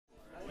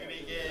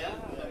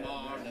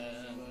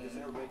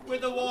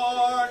with the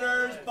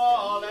warders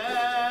bawling.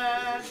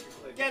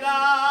 Get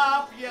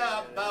up, you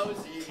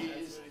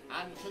bouzies,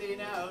 and clean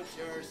out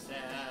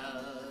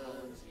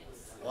yourselves.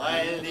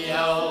 While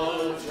the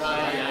old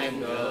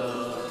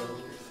triangle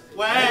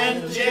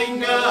went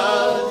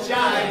jingle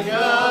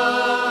jangle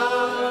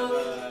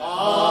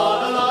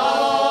all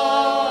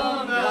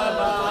along the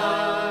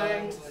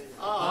banks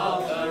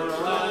of the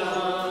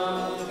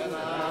Royal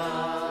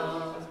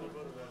Canal.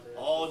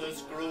 All the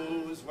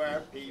screws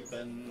were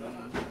peeping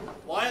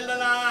while the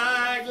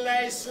lag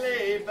lay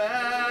sleeping,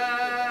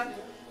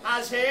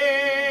 as he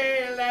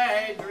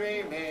lay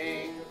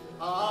dreaming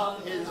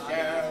of his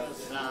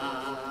girl's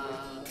son.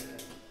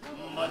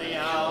 But the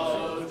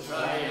old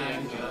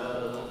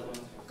triangle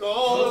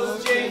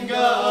goes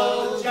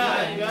jingle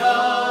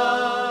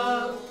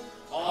jangle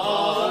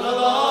all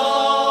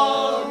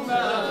along the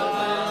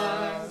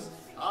banks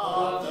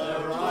of the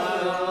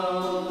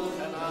Royal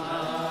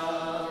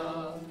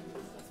Canal.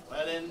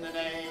 Well, in the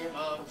name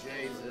of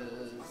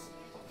Jesus,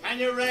 can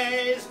you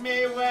raise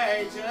me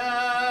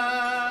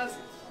wages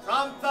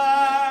from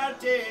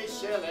 30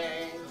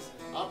 shillings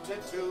up to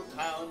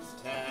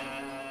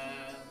 £2.10?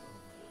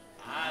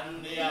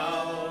 And the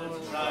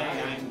old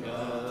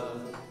triangle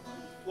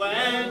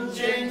went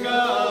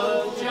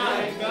jingle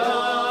jangle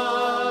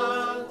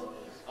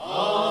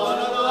all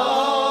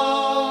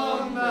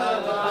along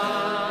the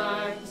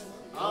banks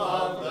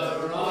of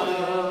the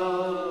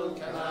Royal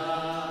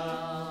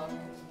Canal.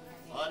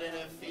 But in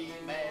a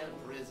female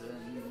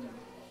prison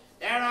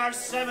there are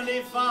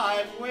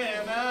 75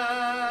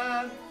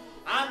 women,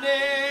 and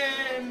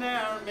in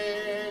their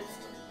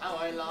midst how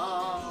I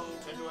long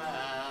to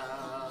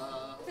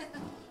dwell.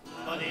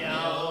 But the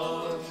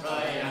old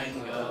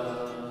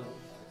triangle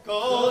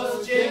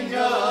goes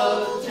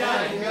jingle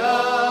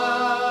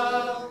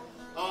jangle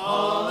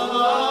all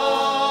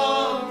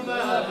along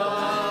the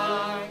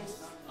banks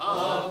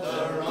of the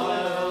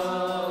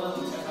Royal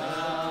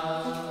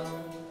Canal.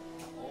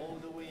 Oh,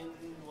 the wind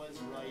was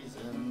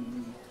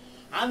rising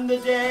and the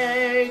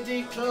day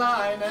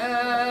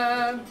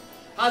declining,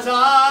 as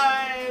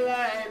I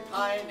lay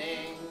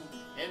pining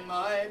in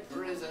my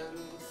prison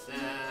cell.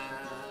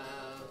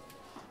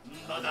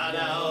 But that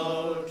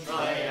old